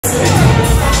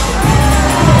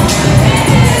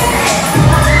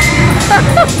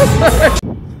Yo,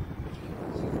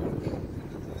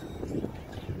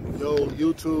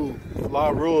 YouTube,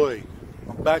 Fly Roy.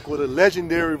 I'm back with a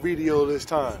legendary video this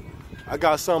time. I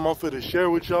got something I'm finna share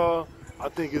with y'all. I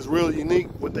think it's real unique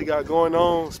what they got going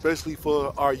on, especially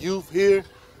for our youth here.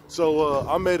 So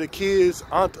I made a kids,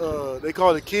 they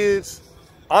call it kids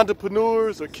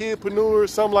entrepreneurs or kidpreneurs,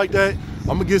 something like that.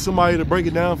 I'm gonna get somebody to break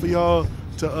it down for y'all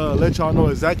to let y'all know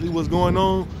exactly what's going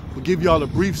on. We'll give y'all a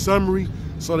brief summary.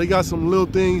 So they got some little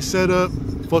things set up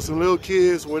for some little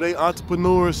kids where they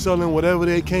entrepreneurs selling whatever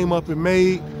they came up and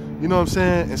made, you know what I'm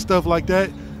saying, and stuff like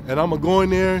that. And I'm gonna go in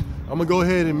there, I'm gonna go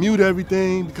ahead and mute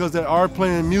everything because they are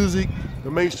playing music to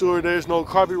make sure there's no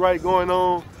copyright going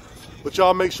on. But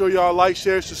y'all make sure y'all like,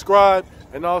 share, subscribe,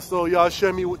 and also y'all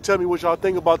tell me what y'all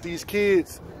think about these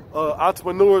kids,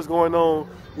 entrepreneurs going on,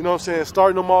 you know what I'm saying,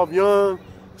 starting them off young,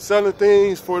 selling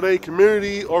things for their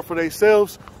community or for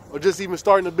themselves, or just even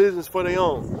starting a business for their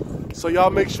own. So y'all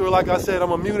make sure, like I said, I'm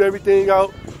gonna mute everything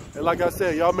out. And like I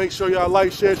said, y'all make sure y'all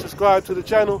like, share, subscribe to the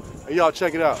channel, and y'all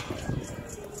check it out.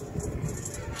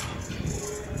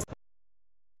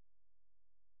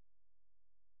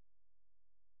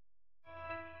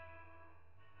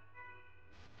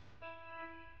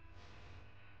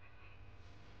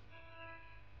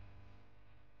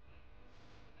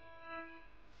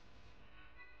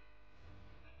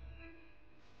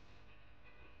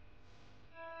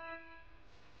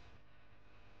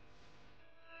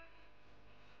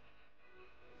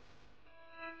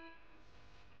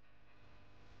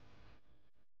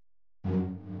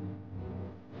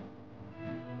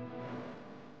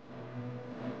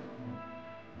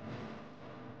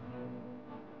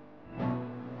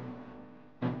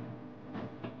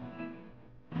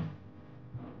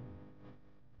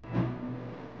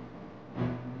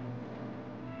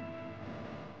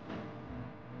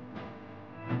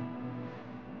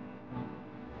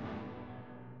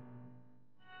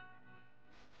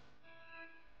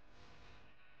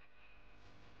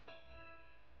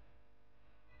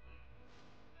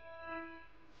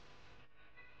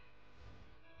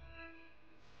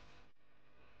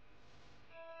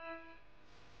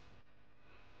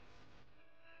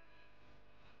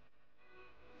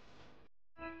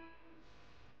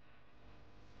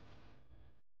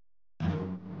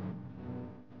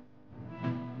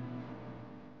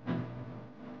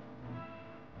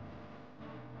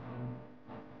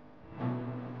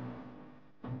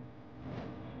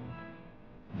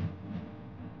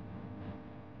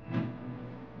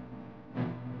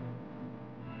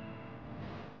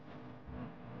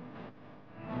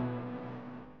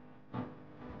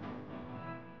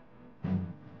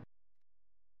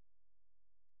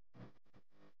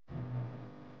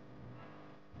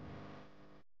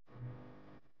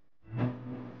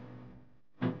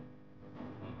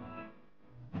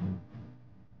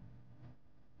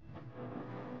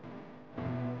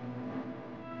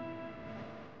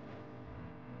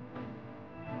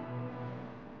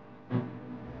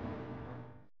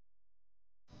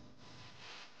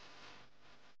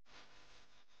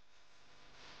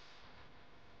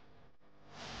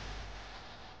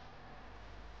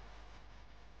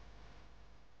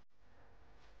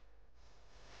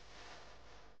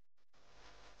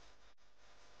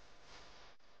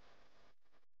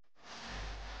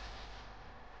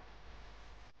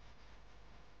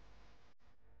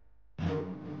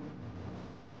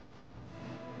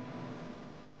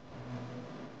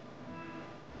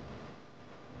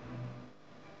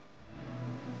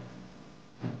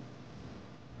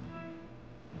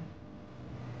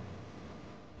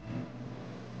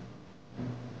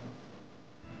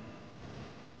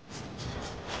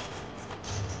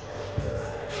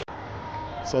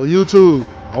 So YouTube,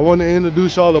 I want to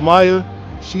introduce y'all to Maya.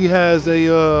 She has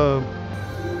a,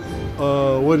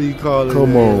 what do you call it?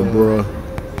 Come on, bro.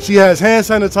 She has hand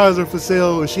sanitizer for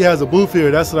sale, and she has a booth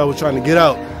here. That's what I was trying to get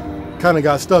out. Kind of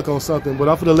got stuck on something, but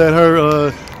I'm gonna let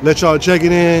her, let y'all check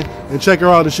it in and check her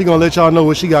out, and she gonna let y'all know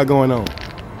what she got going on.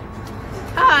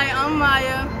 Hi, I'm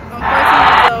Maya. I'm 14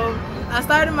 years old. I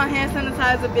started my hand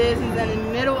sanitizer business in the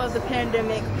middle of the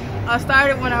pandemic. I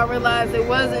started when I realized there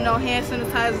wasn't no hand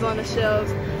sanitizers on the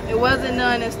shelves. It wasn't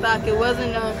none in stock. It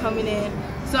wasn't none coming in.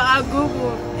 So I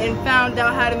Googled and found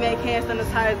out how to make hand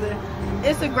sanitizer.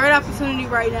 It's a great opportunity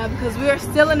right now because we are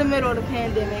still in the middle of the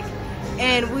pandemic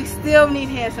and we still need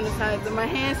hand sanitizer. My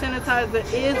hand sanitizer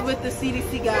is with the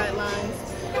CDC guidelines.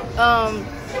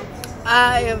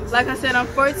 Like I said, I'm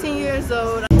 14 years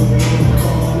old.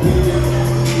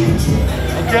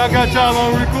 Okay, I got y'all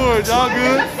on record. Y'all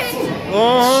good?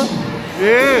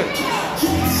 Yeah.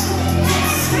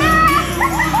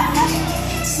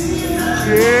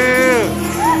 Yeah.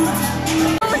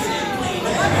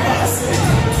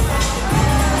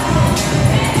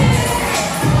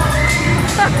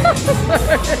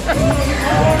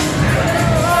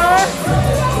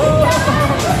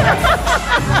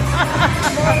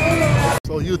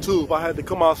 So YouTube, I had to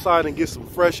come outside and get some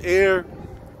fresh air,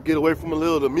 get away from a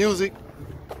little of the music.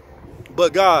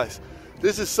 But guys,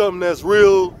 this is something that's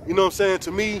real, you know what I'm saying,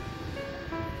 to me,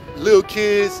 little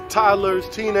kids, toddlers,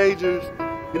 teenagers,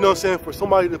 you know what I'm saying, for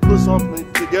somebody to put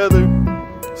something together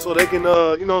so they can,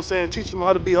 you know what I'm saying, teach them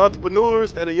how to be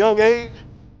entrepreneurs at a young age.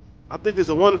 I think it's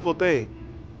a wonderful thing.